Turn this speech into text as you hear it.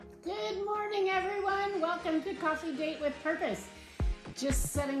welcome to Coffee Date with Purpose.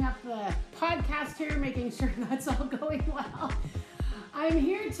 Just setting up the podcast here, making sure that's all going well. I'm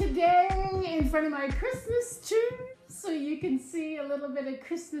here today in front of my Christmas tree, so you can see a little bit of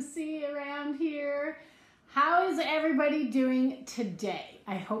Christmassy around here. How is everybody doing today?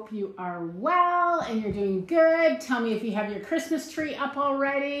 I hope you are well and you're doing good. Tell me if you have your Christmas tree up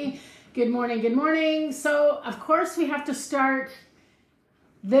already. Good morning, good morning. So, of course, we have to start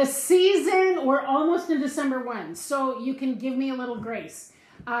this season. We're almost in December 1, so you can give me a little grace.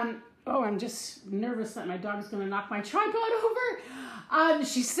 I'm just nervous that my dog's going to knock my tripod over.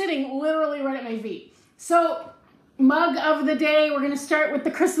 She's sitting literally right at my feet. So, mug of the day, we're going to start with the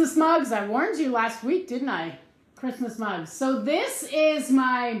Christmas mugs. I warned you last week, didn't I? Christmas mugs. So this is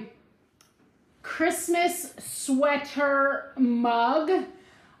my Christmas sweater mug.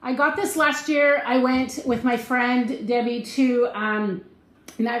 I got this last year. I went with my friend Debbie to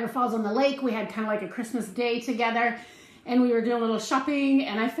Niagara Falls on the lake. We had kind of like a Christmas day together, and we were doing a little shopping,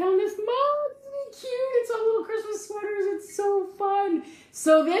 and I found this mug. It's cute. It's all little Christmas sweaters. It's so fun.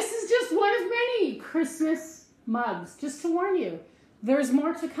 So this is just one of many Christmas mugs. Just to warn you, there's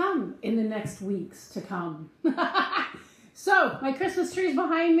more to come in the next weeks to come. So my Christmas tree is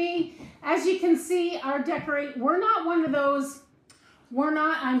behind me. As you can see, we're not one of those.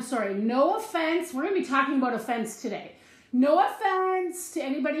 No offense. We're going to be talking about offense today. No offense to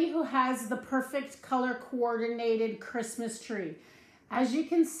anybody who has the perfect color coordinated Christmas tree. As you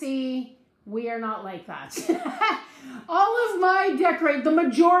can see, we are not like that. All of my the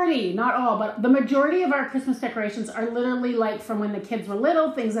majority, not all, but the majority of our Christmas decorations are literally like from when the kids were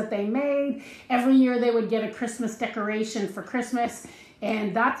little, things that they made. Every year they would get a Christmas decoration for Christmas,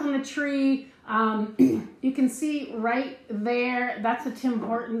 and that's on the tree. You can see right there, that's a Tim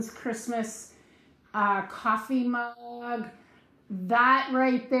Hortons Christmas coffee mug. That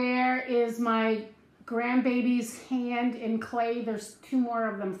right there is my grandbaby's hand in clay. There's two more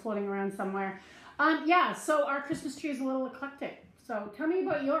of them floating around somewhere. So our Christmas tree is a little eclectic. So tell me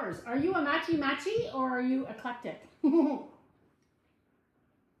about yours. Are you a matchy-matchy or are you eclectic?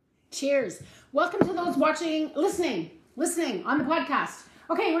 Cheers. Welcome to those listening on the podcast.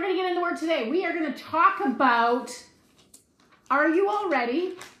 Okay, we're going to get into the word today. We are going to talk about, are you all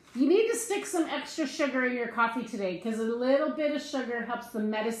ready? You need to stick some extra sugar in your coffee today because a little bit of sugar helps the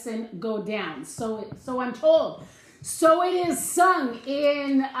medicine go down. So I'm told. So it is sung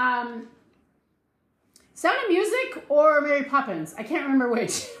in Sound of Music or Mary Poppins. I can't remember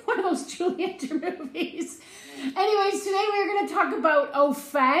which. One of those Julie Andrews movies. Anyways, today we're going to talk about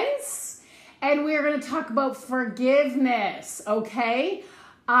offense and we're going to talk about forgiveness, okay?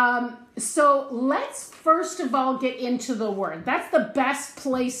 So let's first of all get into the word. That's the best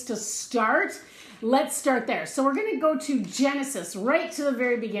place to start. Let's start there. So we're going to go to Genesis, right to the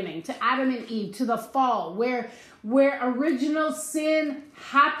very beginning, to Adam and Eve, to the fall, where original sin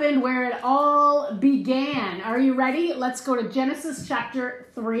happened, where it all began. Are you ready? Let's go to Genesis chapter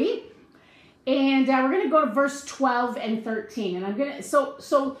 3. And we're going to go to verse 12 and 13. And I'm going to,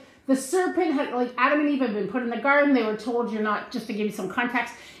 so the serpent had, like Adam and Eve had been put in the garden. They were told just to give you some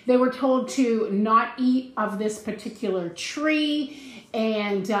context, they were told to not eat of this particular tree.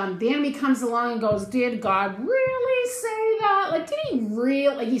 And the enemy comes along and goes, did God really say that? Like, did he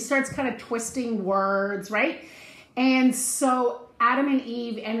really? Like, he starts kind of twisting words, right? And so Adam and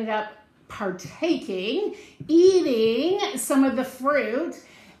Eve ended up eating some of the fruit.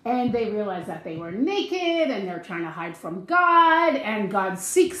 And they realized that they were naked and they're trying to hide from God, and God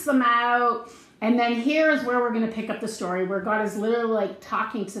seeks them out. And then here's where we're going to pick up the story, where God is literally like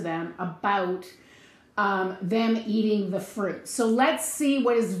talking to them about them eating the fruit. So let's see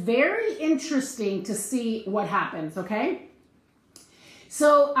what is very interesting to see what happens, okay?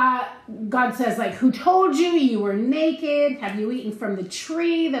 So God says, like, who told you you were naked? Have you eaten from the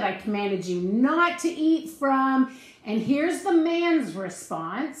tree that I commanded you not to eat from? And here's the man's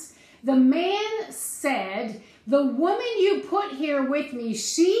response. The man said, the woman you put here with me,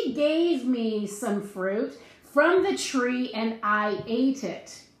 she gave me some fruit from the tree and I ate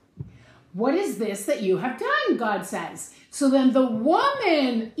it. What is this that you have done? God says. So then the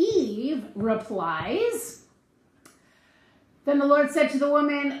woman, Eve, replies, then the Lord said to the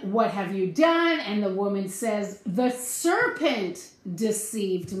woman, what have you done? And the woman says, the serpent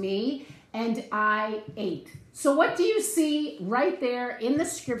deceived me and I ate. So what do you see right there in the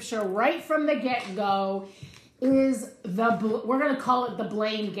scripture, right from the get-go, is we're going to call it the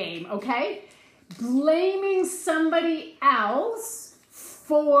blame game, okay? Blaming somebody else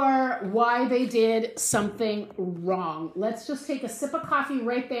for why they did something wrong. Let's just take a sip of coffee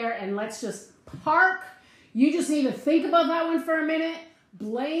right there and let's just park. You just need to think about that one for a minute.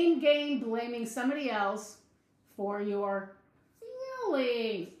 Blame game, blaming somebody else for your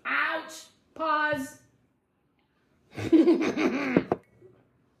feelings. Ouch. Pause.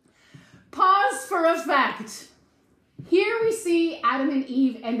 Pause for effect. Here we see Adam and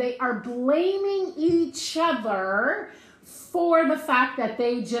Eve, and they are blaming each other for the fact that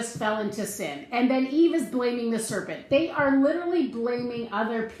they just fell into sin. And then Eve is blaming the serpent. They are literally blaming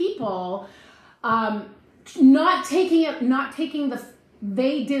other people, not taking the,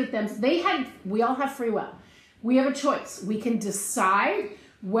 they did it themselves. We all have free will. We have a choice. We can decide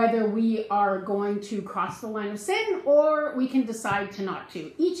whether we are going to cross the line of sin, or we can decide to not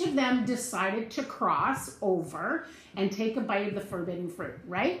to. Each of them decided to cross over and take a bite of the forbidden fruit,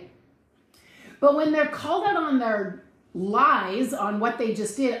 right? But when they're called out on their lies, on what they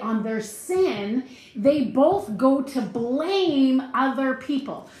just did, on their sin, they both go to blame other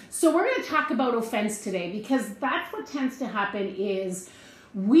people. So we're going to talk about offense today, because that's what tends to happen is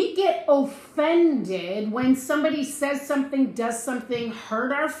we get offended when somebody says something, does something,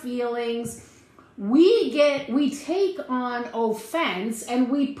 hurt our feelings. We take on offense and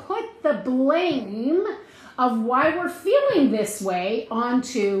we put the blame of why we're feeling this way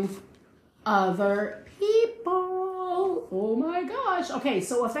onto other people. Oh my gosh. Okay,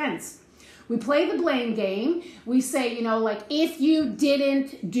 so offense. We play the blame game. We say, like, if you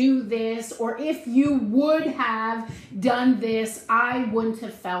didn't do this, or if you would have done this, I wouldn't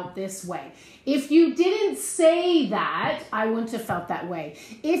have felt this way. If you didn't say that, I wouldn't have felt that way.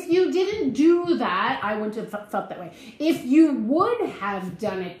 If you didn't do that, I wouldn't have felt that way. If you would have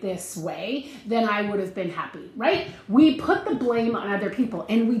done it this way, then I would have been happy, right? We put the blame on other people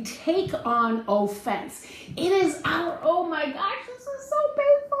and we take on offense. It is oh my gosh, this is so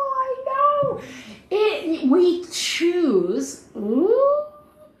painful, I know. We choose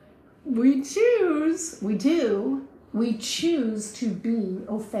to be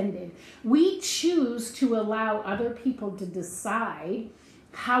offended. We choose to allow other people to decide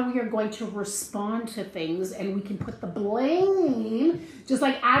how we are going to respond to things, and we can put the blame, just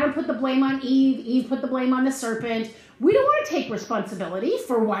like Adam put the blame on Eve, Eve put the blame on the serpent. We don't want to take responsibility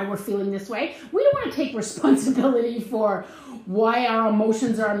for why we're feeling this way. We don't want to take responsibility for why our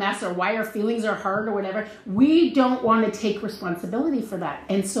emotions are a mess or why our feelings are hurt or whatever. We don't want to take responsibility for that.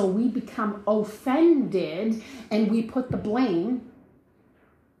 And so we become offended and we put the blame.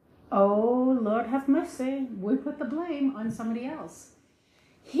 Oh, Lord have mercy. We put the blame on somebody else.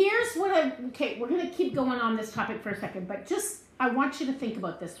 Here's what okay, we're going to keep going on this topic for a second, but I want you to think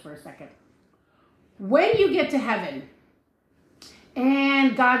about this for a second. When you get to heaven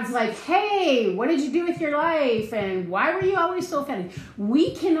and God's like, hey, what did you do with your life? And why were you always so offended?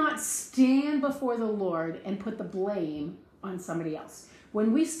 We cannot stand before the Lord and put the blame on somebody else.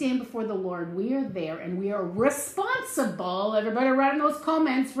 When we stand before the Lord, we are there and we are responsible. Everybody write in those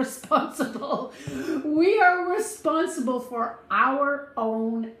comments, responsible. We are responsible for our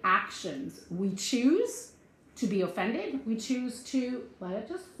own actions. We choose to be offended. We choose to let it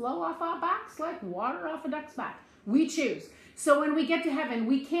just flow off our backs like water off a duck's back. We choose. So when we get to heaven,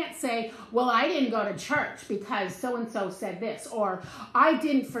 we can't say, well, I didn't go to church because so-and-so said this, or I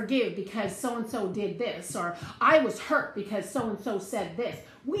didn't forgive because so-and-so did this, or I was hurt because so-and-so said this.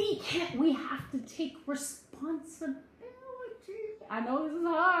 We have to take responsibility. I know this is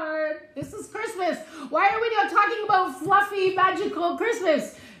hard. This is Christmas. Why are we not talking about fluffy, magical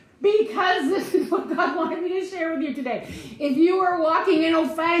Christmas? Because this is what God wanted me to share with you today. If you are walking in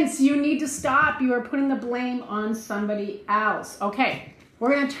offense, you need to stop. You are putting the blame on somebody else. Okay,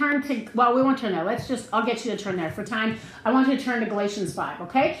 we're going to turn to, well, we won't turn there. I'll get you to turn there. For time, I want you to turn to Galatians 5,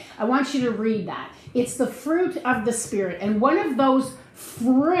 okay? I want you to read that. It's the fruit of the Spirit. And one of those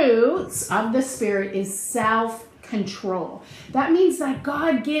fruits of the Spirit is self-control. That means that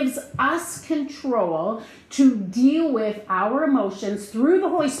God gives us control to deal with our emotions through the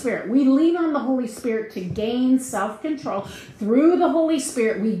Holy Spirit. We lean on the Holy Spirit to gain self-control. Through the Holy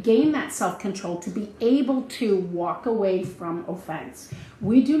Spirit, we gain that self-control to be able to walk away from offense.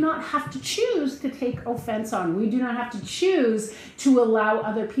 We do not have to choose to take offense on. We do not have to choose to allow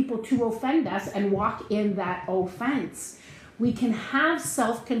other people to offend us and walk in that offense. We can have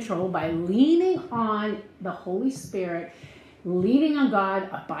self-control by leaning on the Holy Spirit, leaning on God,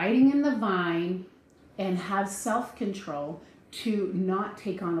 abiding in the vine, and have self-control to not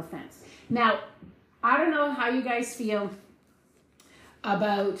take on offense. Now, I don't know how you guys feel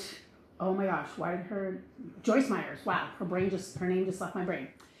about, oh my gosh, why did Joyce Myers, wow, her name just left my brain.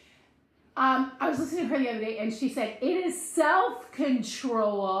 I was listening to her the other day and she said, it is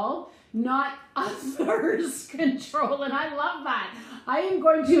self-control, not others' control. And I love that. I am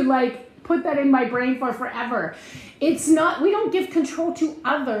going to put that in my brain for forever. It's not, we don't give control to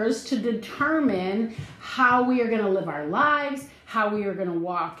others to determine how we are going to live our lives, how we are going to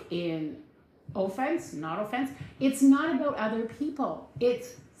walk in offense, not offense. It's not about other people.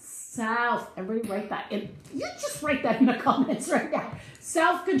 It's self. Everybody write that. And you just write that in the comments right now.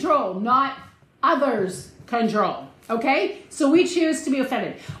 Self-control, not others' control. Okay? So we choose to be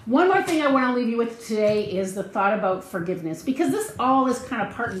offended. One more thing I want to leave you with today is the thought about forgiveness, because this all is kind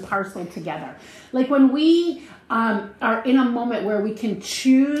of part and parcel together. Like when we are in a moment where we can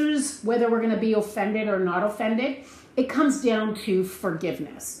choose whether we're going to be offended or not offended, it comes down to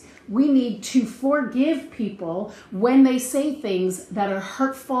forgiveness. We need to forgive people when they say things that are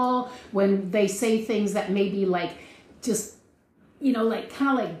hurtful, when they say things that maybe like just, you know, like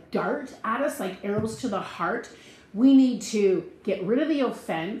kind of like dart at us, like arrows to the heart. We need to get rid of the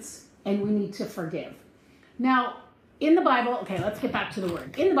offense and we need to forgive. Now, in the Bible, okay, let's get back to the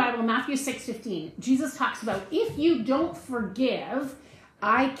word. In the Bible, Matthew 6:15, Jesus talks about if you don't forgive,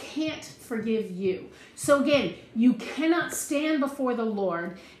 I can't forgive you. So again, you cannot stand before the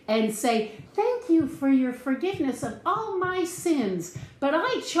Lord and say, thank you for your forgiveness of all my sins, but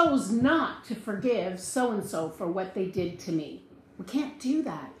I chose not to forgive so-and-so for what they did to me. We can't do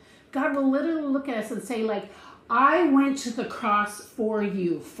that. God will literally look at us and say, like, I went to the cross for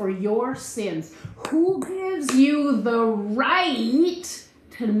you, for your sins. Who gives you the right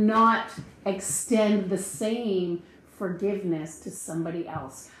to not extend the same forgiveness to somebody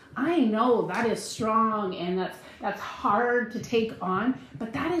else? I know that is strong and that's hard to take on,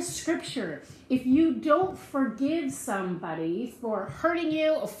 but that is scripture. If you don't forgive somebody for hurting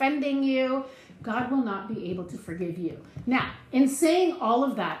you, offending you, God will not be able to forgive you. Now, in saying all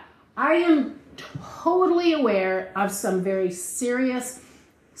of that, I am totally aware of some very serious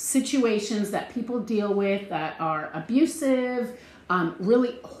situations that people deal with that are abusive,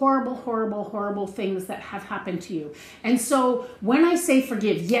 really horrible things that have happened to you. And so when I say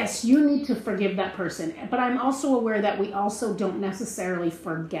forgive, yes, you need to forgive that person. But I'm also aware that we also don't necessarily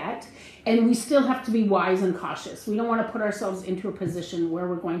forget, and we still have to be wise and cautious. We don't want to put ourselves into a position where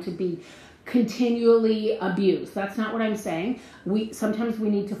we're going to be continually abused. That's not what I'm saying. Sometimes we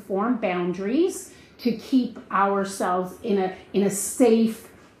need to form boundaries to keep ourselves in a safe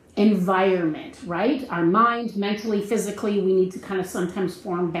environment, right? Our mind, mentally, physically, we need to kind of sometimes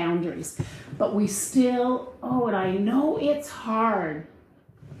form boundaries. But we still, and I know it's hard,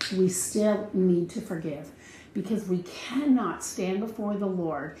 we still need to forgive, because we cannot stand before the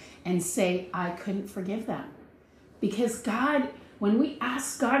Lord and say, I couldn't forgive them. Because God, when we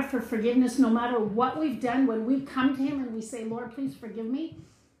ask God for forgiveness, no matter what we've done, when we come to him and we say, Lord, please forgive me,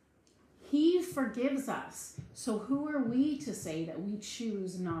 he forgives us. So who are we to say that we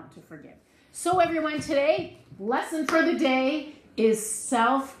choose not to forgive? So everyone, today, lesson for the day is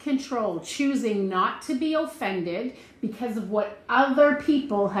self-control, choosing not to be offended because of what other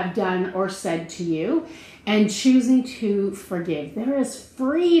people have done or said to you, and choosing to forgive. There is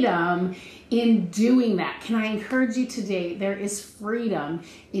freedom in doing that. Can I encourage you today? There is freedom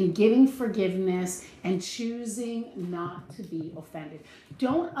in giving forgiveness and choosing not to be offended.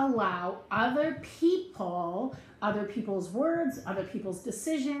 Don't allow other people, other people's words, other people's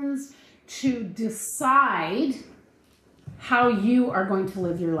decisions to decide how you are going to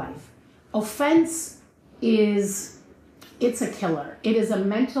live your life. Offense it's a killer. It is a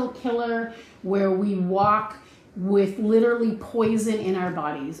mental killer where we walk with literally poison in our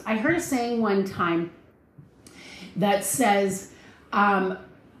bodies. I heard a saying one time that says,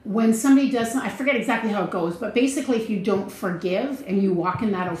 when somebody does, I forget exactly how it goes, but basically if you don't forgive and you walk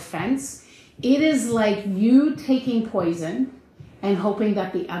in that offense, it is like you taking poison and hoping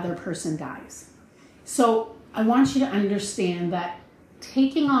that the other person dies. So I want you to understand that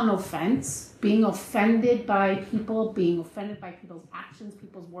taking on offense, being offended by people, being offended by people's actions,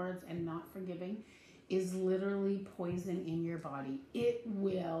 people's words, and not forgiving is literally poison in your body. It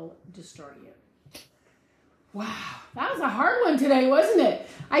will destroy you. Wow, that was a hard one today, wasn't it?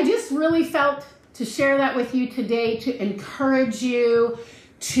 I just really felt to share that with you today, to encourage you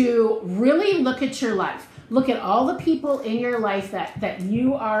to really look at your life. Look at all the people in your life that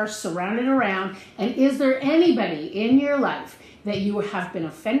you are surrounded around, and is there anybody in your life that you have been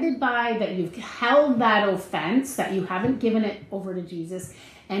offended by, that you've held that offense, that you haven't given it over to Jesus,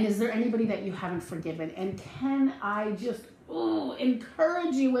 and is there anybody that you haven't forgiven? And can I just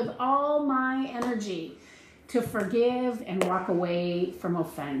encourage you with all my energy to forgive and walk away from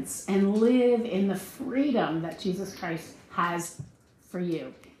offense and live in the freedom that Jesus Christ has for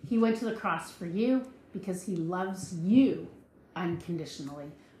you. He went to the cross for you because he loves you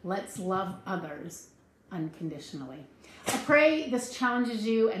unconditionally. Let's love others unconditionally. I pray this challenges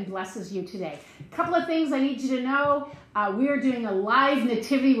you and blesses you today. A couple of things I need you to know. We are doing a live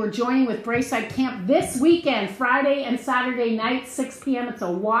nativity. We're joining with Braeside Camp this weekend, Friday and Saturday night, 6 p.m. It's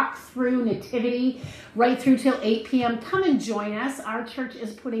a walk-through nativity right through till 8 p.m. Come and join us. Our church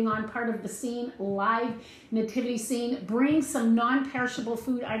is putting on part of the scene, live nativity scene. Bring some non-perishable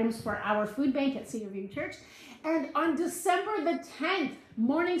food items for our food bank at Cedarview Church. And on December the 10th,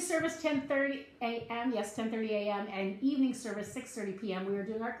 morning service 10:30 a.m., yes, 10:30 a.m., and evening service 6:30 p.m., we are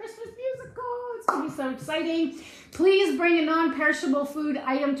doing our Christmas musical. It's going to be so exciting. Please bring a non-perishable food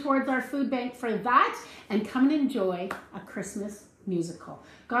item towards our food bank for that, and come and enjoy a Christmas musical.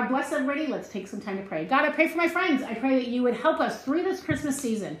 God bless everybody. Let's take some time to pray. God, I pray for my friends. I pray that you would help us through this Christmas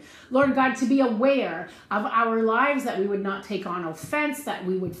season, Lord God, to be aware of our lives, that we would not take on offense, that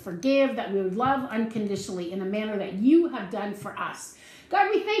we would forgive, that we would love unconditionally in a manner that you have done for us. God,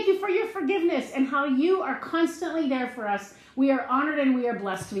 we thank you for your forgiveness and how you are constantly there for us. We are honored and we are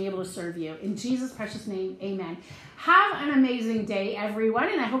blessed to be able to serve you. In Jesus' precious name, amen. Have an amazing day, everyone,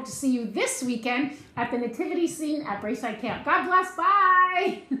 and I hope to see you this weekend at the nativity scene at Braeside Camp. God bless.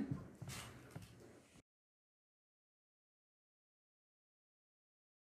 Bye.